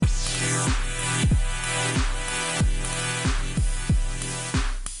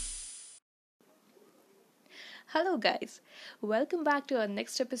Hello, guys. Welcome back to our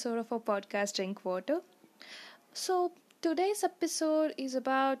next episode of our podcast, Drink Water. So, today's episode is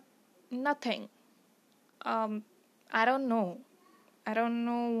about nothing. Um, I don't know. I don't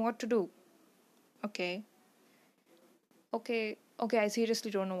know what to do. Okay. Okay, I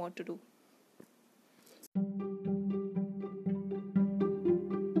seriously don't know what to do.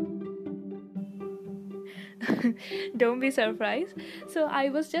 Don't be surprised. So I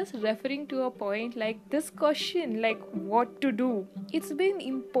was just referring to a point like this question, like what to do. It's been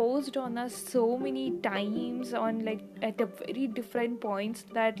imposed on us so many times on like at a very different points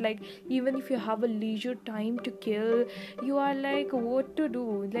that like even if you have a leisure time to kill, you are like what to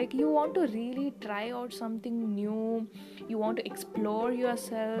do. Like you want to really try out something new, you want to explore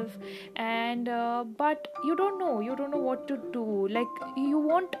yourself, and but you don't know what to do. Like you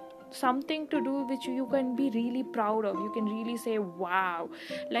want something to do which you can be really proud of, you can really say wow,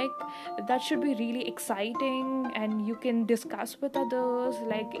 like that should be really exciting and you can discuss with others,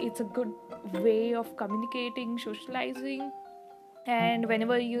 like it's a good way of communicating, socializing. And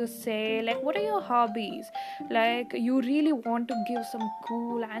whenever you say like what are your hobbies, like you really want to give some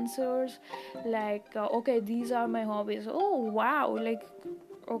cool answers, like okay, these are my hobbies. Oh wow, like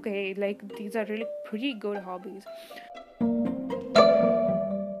okay, like these are really pretty good hobbies.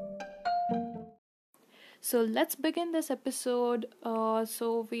 So let's begin this episode.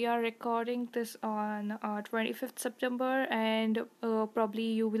 So we are recording this on 25th September, and probably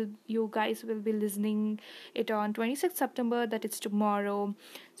you guys will be listening it on 26th September. That is tomorrow.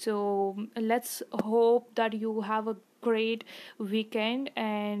 So let's hope that you have a great weekend,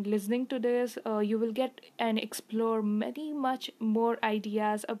 and listening to this you will get and explore many much more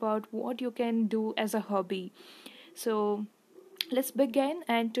ideas about what you can do as a hobby. So let's begin.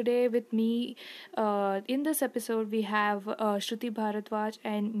 And today with me in this episode we have Shruti Bharadwaj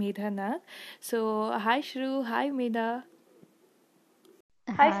and Medha Nag. So hi Shru, hi Medha.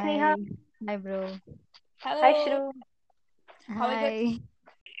 Hi Sneha. Hi, hi, bro. Hi Hello, Shru. how are you? Hi.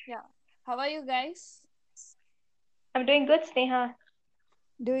 Yeah, how are you guys? I'm doing good, Sneha.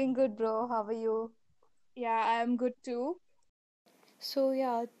 Doing good, bro. How are you? Yeah, I am good too. So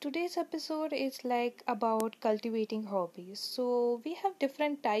yeah, today's episode is like about cultivating hobbies. So we have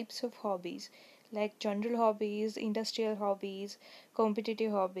different types of hobbies, like general hobbies, industrial hobbies,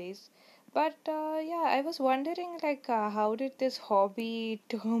 competitive hobbies. But yeah, I was wondering like how did this hobby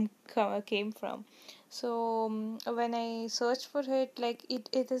term came from? So when I searched for it, like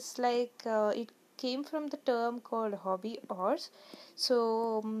it is like it came from the term called hobby horse.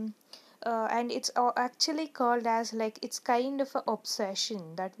 So and it's actually called as like it's kind of an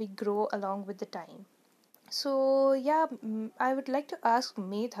obsession that we grow along with the time. So yeah, I would like to ask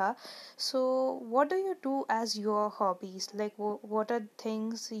Medha, so what do you do as your hobbies, like what are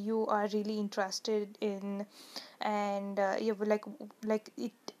things you are really interested in, and you like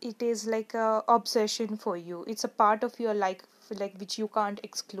it is like a obsession for you, it's a part of your life, like which you can't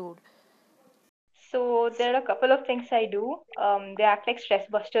exclude. So there are a couple of things I do. They act like stress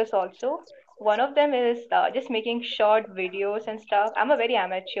busters also. One of them is just making short videos and stuff. I'm a very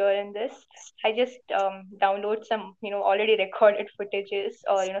amateur in this. I just download some, already recorded footages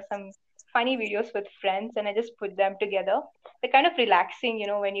or, some funny videos with friends and I just put them together. They're kind of relaxing,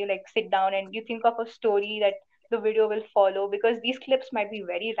 when you like sit down and you think of a story that the video will follow because these clips might be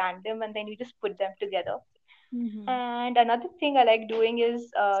very random and then you just put them together. Mm-hmm. And another thing I like doing is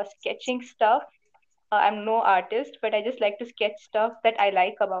sketching stuff. I'm no artist, but I just like to sketch stuff that I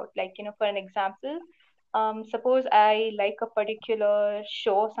like about. Like, for an example, suppose I like a particular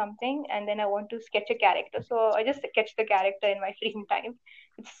show or something, and then I want to sketch a character. So I just sketch the character in my free time.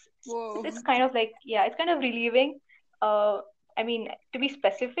 It's Whoa. it's kind of like, yeah, it's kind of relieving. Uh, I mean, to be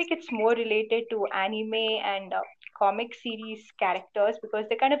specific, it's more related to anime and comic series characters because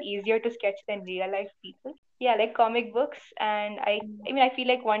they're kind of easier to sketch than real life people. Yeah, like comic books. And I mean, I feel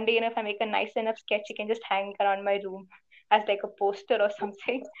like one day, if I make a nice enough sketch, I can just hang around my room as like a poster or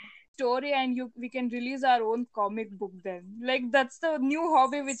something. Story and you we can release our own comic book then. Like that's the new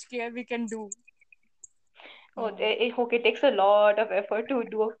hobby which we can do. Oh, Oh. okay, it takes a lot of effort to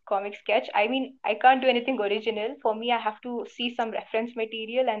do a comic sketch. I mean, I can't do anything original. For me, I have to see some reference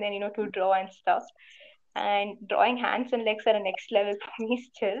material and then, to draw and stuff. And drawing hands and legs are a next level for me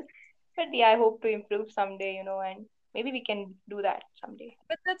still. But yeah, I hope to improve someday, and maybe we can do that someday.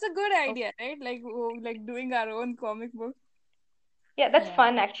 But that's a good idea, right? Like like doing our own comic book. Yeah, that's Yeah.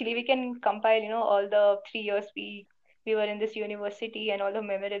 fun actually. We can compile, all the 3 years we were in this university and all the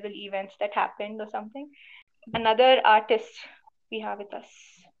memorable events that happened or something. Another artist we have with us,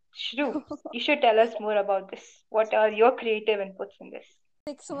 Shrew. You should tell us more about this. What are your creative inputs in this?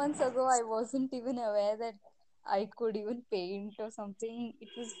 6 months ago, I wasn't even aware that. I could even paint or something. It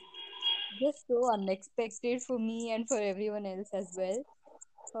was just so unexpected for me and for everyone else as well.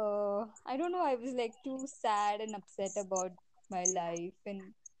 I don't know. I was like too sad and upset about my life, and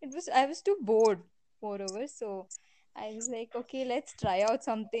I was too bored, moreover. So I was like, okay, let's try out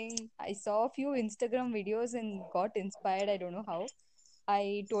something. I saw a few Instagram videos and got inspired. I don't know how.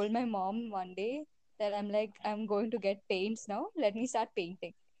 I told my mom one day that I'm going to get paints now. Let me start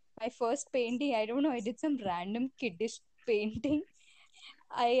painting. My first painting, I don't know, I did some random kiddish painting.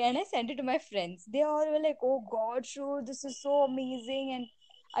 I sent it to my friends. They all were like, "Oh God, sure, this is so amazing!" And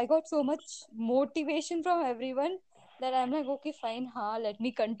I got so much motivation from everyone that I'm like, "Okay, fine, let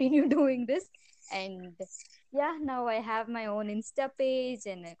me continue doing this." And yeah, now I have my own Insta page,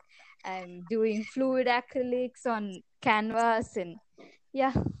 and I'm doing fluid acrylics on canvas, and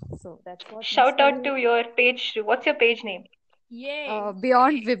yeah, so that's what my Shout out story. to your page. What's your page name? Yay!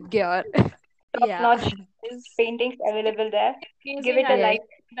 Beyond Whip Gear. Top Yeah. notch It's paintings available there. Give amazing. it a I Yes. like.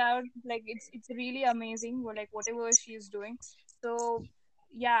 checked it out. Like it's really amazing. Like whatever she's doing. So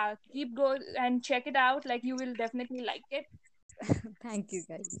yeah, keep go and check it out. Like you will definitely like it. Thank you,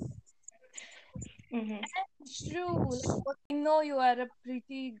 guys. Hmm. It's true. Like I know you are a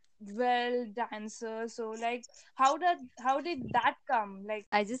pretty well dancer. So like, how did that come? Like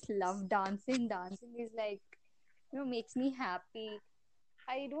I just love dancing. Dancing is like, makes me happy.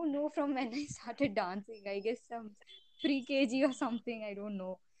 I don't know from when I started dancing. I guess some pre-KG or something. I don't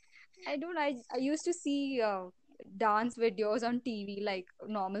know. I used to see dance videos on TV, like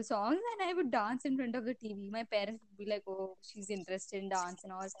normal songs, and I would dance in front of the TV. My parents would be like, "Oh, she's interested in dance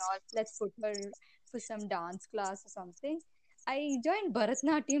and all. Let's put her for some dance class or something." I joined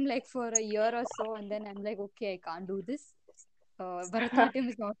Bharatnatyam like for a year or so, and then I'm like, "Okay, I can't do this. Bharatnatyam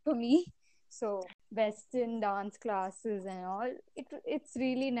is not for me." So Western dance classes and all, it's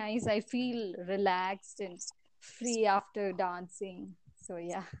really nice. I feel relaxed and free after dancing. So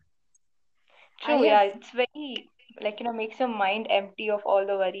yeah. I True, have yeah, it's very like makes your mind empty of all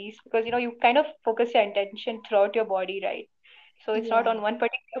the worries because you kind of focus your attention throughout your body, right? So it's not Yeah. on one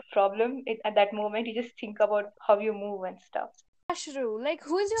particular problem. At that moment, you just think about how you move and stuff. Ashru, like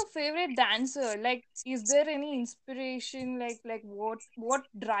who is your favorite dancer? Like, is there any inspiration? Like what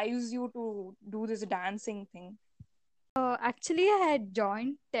drives you to do this dancing thing? Actually, I had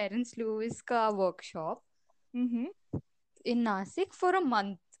joined Terence Lewis ka workshop Mm-hmm. in Nasik for a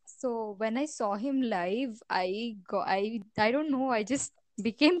month. So when I saw him live, I don't know, I just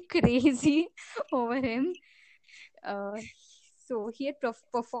became crazy over him. Uh, so he had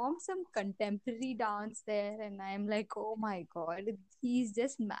performed some contemporary dance there, and I'm like, oh my god, he's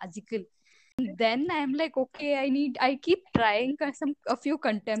just magical. And then I'm like, okay, I keep trying a few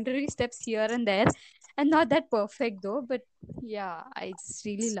contemporary steps here and there, and not that perfect though, but yeah, I just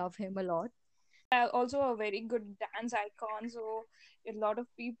really love him a lot. Also a very good dance icon. So a lot of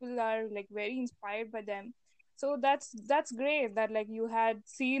people are like very inspired by them. So that's great that like you had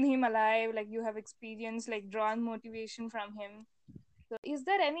seen him alive, like you have experienced like drawn motivation from him. So is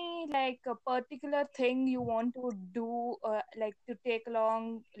there any like a particular thing you want to do, like to take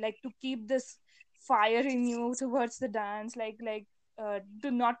along, like to keep this fire in you towards the dance, like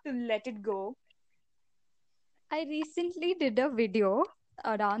to not to let it go? I recently did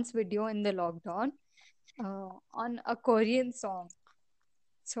a dance video in the lockdown, on a Korean song.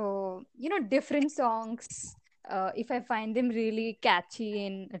 So, different songs, if I find them really catchy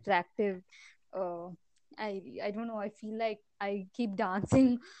and attractive, uh, I don't know, I feel like I keep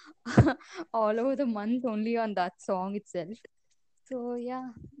dancing all over the month only on that song itself. So, yeah,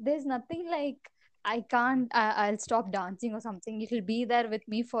 there's nothing like I'll stop dancing or something. It'll be there with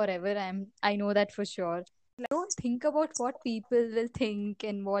me forever. I know that for sure. Don't think about what people will think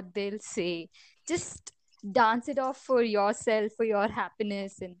and what they'll say. Just dance it off for yourself, for your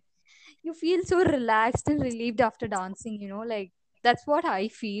happiness, and you feel so relaxed and relieved after dancing, like that's what I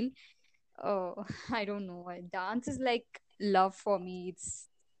feel. uh, I don't know, dance is like love for me.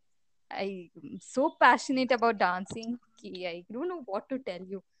 I'm so passionate about dancing. I don't know what to tell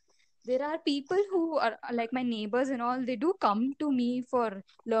you. There are people who are like my neighbors and all, they do come to me for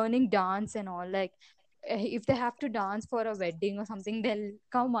learning dance and all, like if they have to dance for a wedding or something, they'll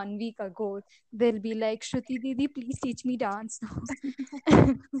come 1 week ago. They'll be like, Shruti Didi, please teach me dance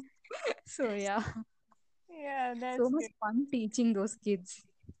now. So yeah, Yeah, so that's much good. fun teaching those kids.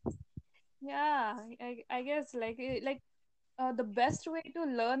 Yeah, I guess the best way to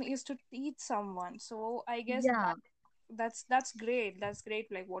learn is to teach someone. So I guess Yeah, that's great. That's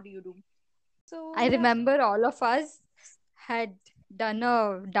great. Like, what do you do? So I yeah, remember all of us had done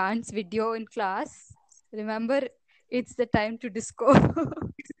a dance video in class. Remember, it's the time to disco.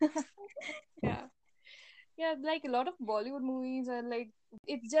 yeah, Yeah, like a lot of Bollywood movies are like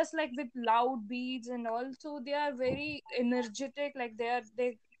it's just like with loud beats, and also they are very energetic. Like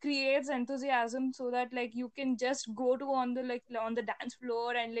they creates enthusiasm so that like you can just go to on the like on the dance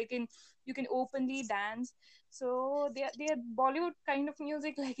floor and like you can openly dance. So they are Bollywood kind of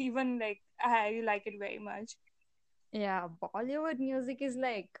music. Like even like I like it very much. Yeah, Bollywood music is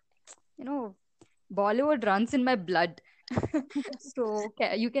like, you know, Bollywood runs in my blood. So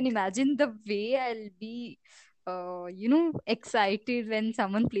you can imagine the way I'll be, excited when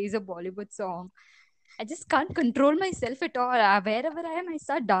someone plays a Bollywood song. I just can't control myself at all. Wherever I am, I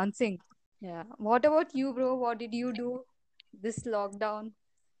start dancing. Yeah. What about you, bro? What did you do this lockdown?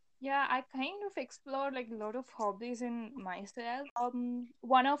 Yeah, I kind of explored like a lot of hobbies in myself.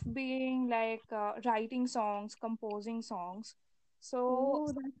 One of being like writing songs, composing songs. So Oh,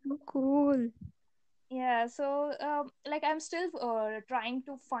 that's so cool. yeah, so like I'm still trying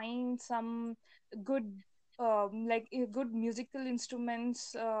to find some good good musical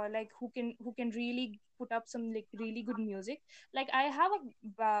instruments like who can really put up some like really good music. Like I have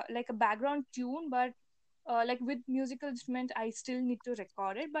like a background tune, but like with musical instrument I still need to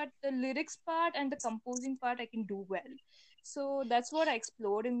record it, but the lyrics part and the composing part I can do well. So that's what I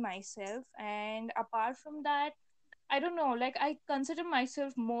explored in myself. And apart from that, I don't know, like I consider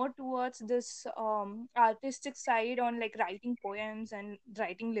myself more towards this artistic side on like writing poems and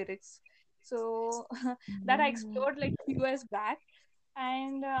writing lyrics. So that I Mm. explored like few years back.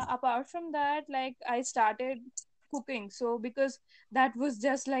 And apart from that, like I started cooking. So because that was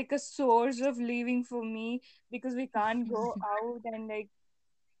just like a source of living for me, because we can't go out, and like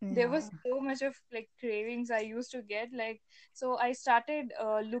there Yeah. was so much of like cravings I used to get. Like so I started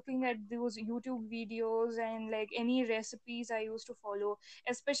looking at those YouTube videos and like any recipes I used to follow,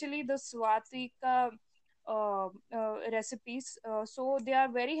 especially the Swatika recipes. So they are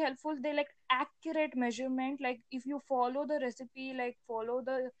very helpful. They like accurate measurement. Like if you follow the recipe, like follow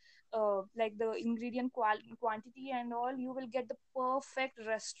the like the ingredient quantity and all, you will get the perfect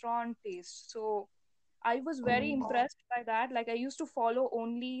restaurant taste. So I was very Oh. impressed by that. Like I used to follow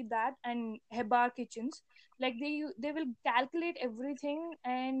only that and Hebar kitchens. Like they will calculate everything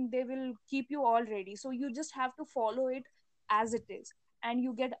and they will keep you all ready. So you just have to follow it as it is, and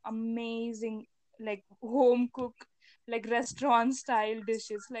you get amazing like home cook like restaurant style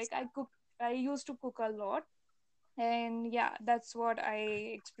dishes. Like I used to cook a lot, and yeah, that's what I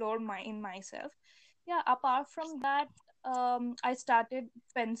explored my in myself. Yeah, apart from that, I started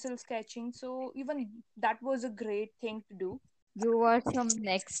pencil sketching, so even that was a great thing to do. You are some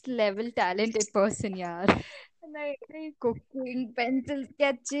next level talented person, yeah. And I Cooking, pencil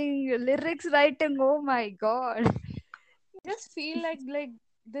sketching, lyrics writing. Oh my god. just feel like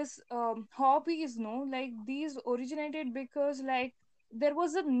this hobbies, no, like these originated because like there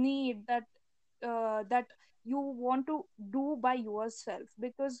was a need that you want to do by yourself,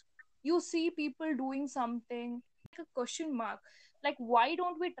 because you see people doing something, like a question mark, like why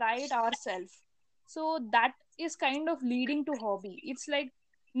don't we try it ourselves? So that is kind of leading to hobby. It's like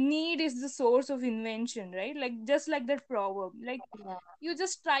need is the source of invention, right? Like just like that proverb, like Yeah. you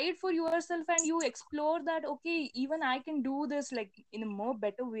just try it for yourself and you explore that, okay, even I can do this like in a more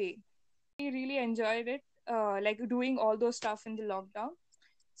better way. I really enjoyed it, like doing all those stuff in the lockdown.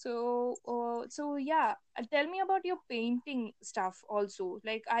 So yeah, tell me about your painting stuff also.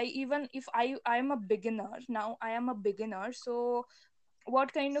 Like I, even if I'm a beginner now, I am a beginner. So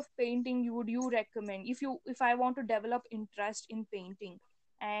what kind of painting would you recommend if I want to develop interest in painting,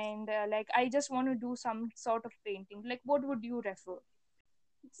 and like I just want to do some sort of painting, like what would you refer?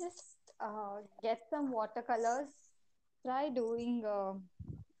 Just get some watercolors. Try doing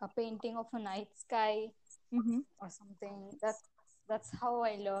a painting of a night sky Mm-hmm. or something. That's how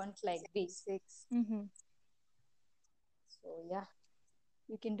I learned like basics. Mm-hmm. So yeah,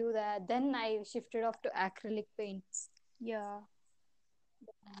 you can do that. Then I shifted off to acrylic paint. Yeah,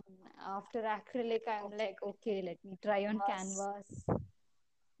 After acrylic, I'm like, okay, let me try on canvas.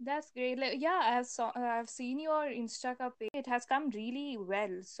 that's great. Like, yeah, I've seen your Instagram page. It has come really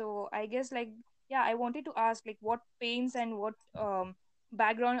well. So I guess like yeah, I wanted to ask like what paints and what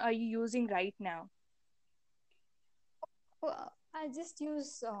background are you using right now? Well, I just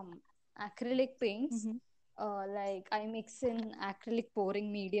use acrylic paints. Mm-hmm. Like I mix in acrylic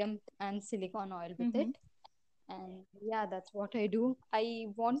pouring medium and silicone oil with Mm-hmm. it, and yeah, that's what I do. I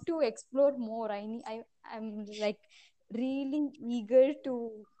want to explore more. I'm like really eager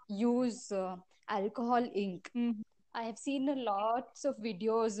to use alcohol ink. Mm-hmm. I have seen a lots of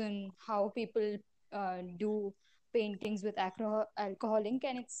videos on how people do paintings with alcohol ink,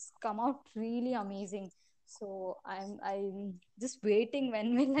 and it's come out really amazing. So I'm just waiting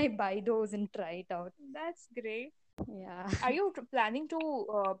when will I buy those and try it out. That's great. Yeah. Are you planning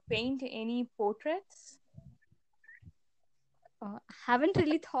to paint any portraits? Haven't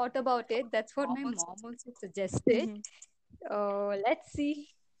really thought about it. That's what my mom also suggested. Mhm. Let's see.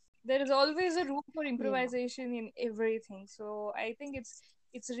 There is always a room for Yeah. improvisation in everything. So I think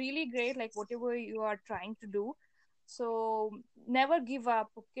it's really great, like whatever you are trying to do. So never give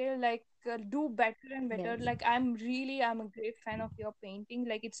up, okay? Like do better and better. Yes. Like I'm a great fan of your painting.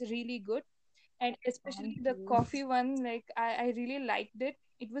 Like it's really good. And especially Thank the you. coffee one, like I really liked it.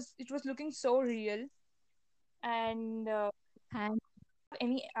 It was looking so real. And Thank.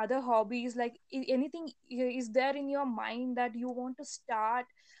 any other hobbies, like anything is there in your mind that you want to start,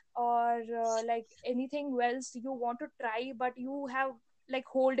 or like anything else you want to try but you have like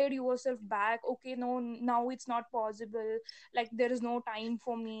holded yourself back? Okay, no, now it's not possible, like there is no time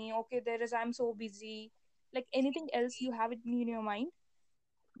for me, okay, there is, I'm so busy. Like anything else you have it in your mind?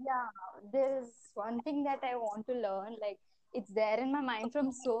 Yeah, there's one thing that I want to learn. Like it's there in my mind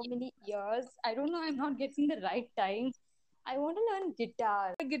from so many years. I don't know. I'm not getting the right time. I want to learn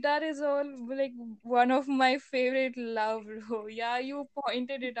guitar. Guitar is all like one of my favorite love. Yeah, you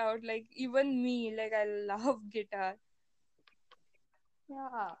pointed it out, like even me, like I love guitar.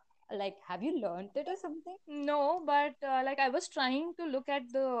 Yeah. Like, have you learned it or something? No, but like I was trying to look at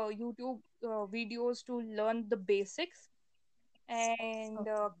the YouTube videos to learn the basics, and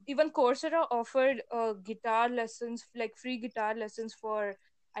Okay. even Coursera offered guitar lessons, like free guitar lessons for,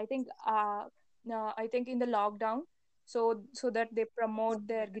 I think, no, I think in the lockdown, so that they promote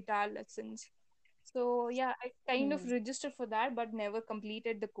their Okay. guitar lessons. So yeah, I kind of Hmm. registered for that, but never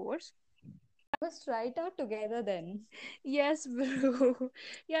completed the course. Let's try it out together then. Yes, bro.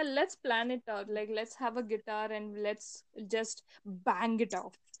 Yeah, let's plan it out. Like, let's have a guitar and let's just bang it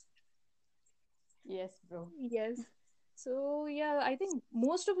off. Yes, bro. Yes. So yeah, I think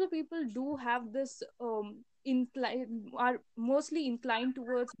most of the people do have this incline, are mostly inclined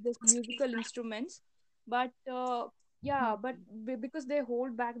towards this musical instruments, but yeah, but Hmm. because they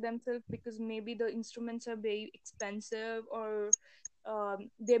hold back themselves because maybe the instruments are very expensive, or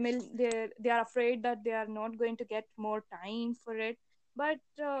they are afraid that they are not going to get more time for it. But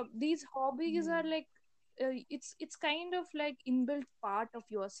these hobbies are Hmm. like it's kind of like inbuilt part of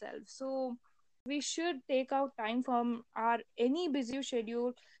yourself. So we should take out time from our any busy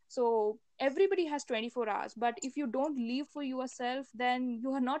schedule. So everybody has 24 hours, but if you don't live for yourself, then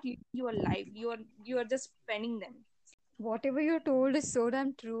you are not living your life, you are just spending them. Whatever you told is so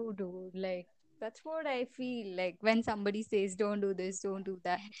damn true, dude. Like, that's what I feel. Like, when somebody says, don't do this, don't do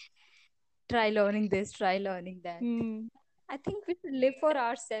that, try learning this, try learning that. Hmm. I think we should live for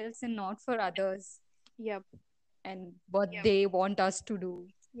ourselves and not for others Yep. and what they want us to do.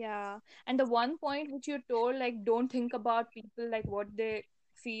 Yeah, and the one point which you told, like, don't think about people, like what they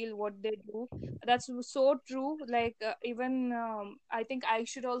feel, what they do. That's so true. Like, even I think I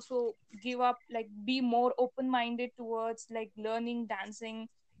should also give up, like, be more open-minded towards like learning dancing.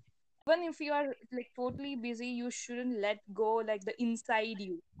 Even if you are like totally busy, you shouldn't let go like the inside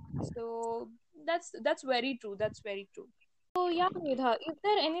you. So that's very true. That's very true. So yeah, Medha, is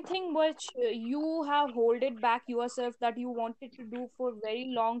there anything which you have holded back yourself that you wanted to do for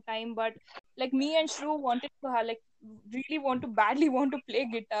very long time, but like me and Shrew wanted to have, like, really want to badly want to play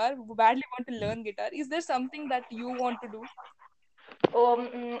guitar, badly want to learn guitar. Is there something that you want to do?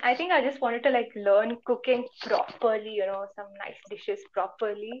 I think I just wanted to like learn cooking properly, some nice dishes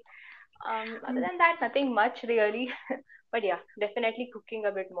properly. Other than that, nothing much really. But yeah, definitely cooking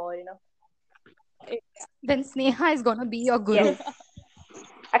a bit more. Eh, Then Sneha is gonna be your Yes. guru.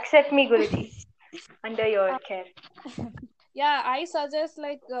 Accept me, Guruji, under your uh, care. yeah, I suggest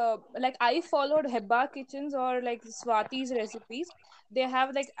like I followed Heba Kitchens or like Swati's recipes. They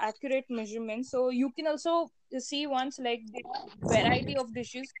have like accurate measurements, so you can also see once like the variety of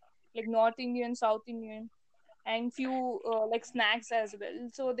dishes like North Indian, South Indian, and few like snacks as well.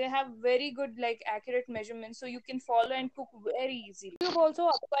 So they have very good like accurate measurements, so you can follow and cook very easily. YouTube also,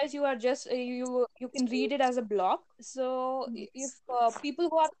 otherwise you are just you can read it as a blog. So if people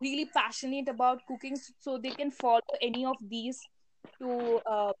who are really passionate about cooking, so they can follow any of these to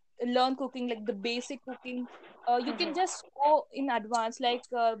learn cooking, like the basic cooking. You can just go in advance, like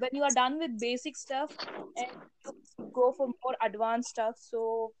when you are done with basic stuff, and you go for more advanced stuff.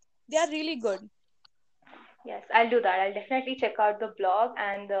 So they are really good. Yes, I'll do that. I'll definitely check out the blog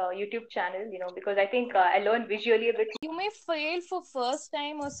and the YouTube channel, because I think I learn visually a bit. You may fail for first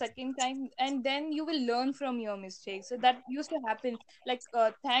time or second time, and then you will learn from your mistakes. So that used to happen. Like,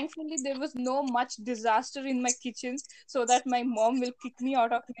 thankfully, there was no much disaster in my kitchen, so that my mom will kick me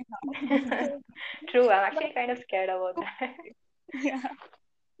out of my house. True, I'm But actually kind of scared about that. yeah,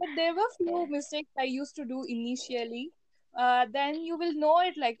 but there were few mistakes I used to do initially. Then you will know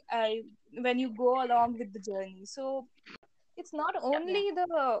it, like, when you go along with the journey. So it's not Yeah, only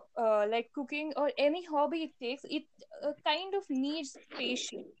the like cooking or any hobby it takes. It kind of needs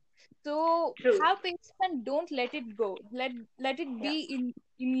patience. So true. have patience and don't let it go. Let it Yeah, be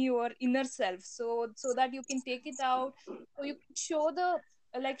in your inner self, so that you can take it out, so you can show the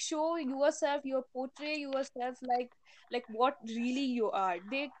like show yourself, you portray yourself like what really you are.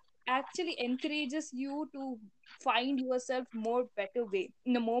 They actually encourages you to find yourself more better way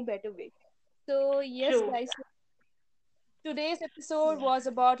in a more better way. So yes, true. guys, today's episode Yeah, was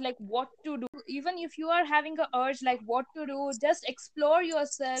about like what to do. Even if you are having a urge like what to do, just explore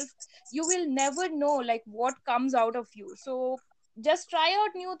yourself. You will never know like what comes out of you. So just try out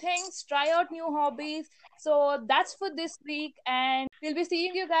new things, try out new hobbies. So that's for this week, and we'll be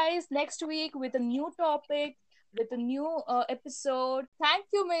seeing you guys next week with a new topic, with a new episode. Thank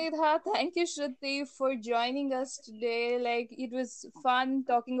you, Medha. Thank you, Shruti, for joining us today. Like, it was fun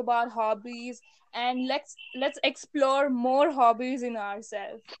talking about hobbies, and let's explore more hobbies in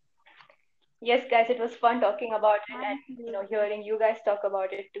ourselves. yes, guys, it was fun talking about it and Thank you. hearing you guys talk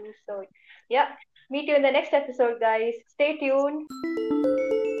about it too. So, yeah, meet you in the next episode, guys. Stay tuned.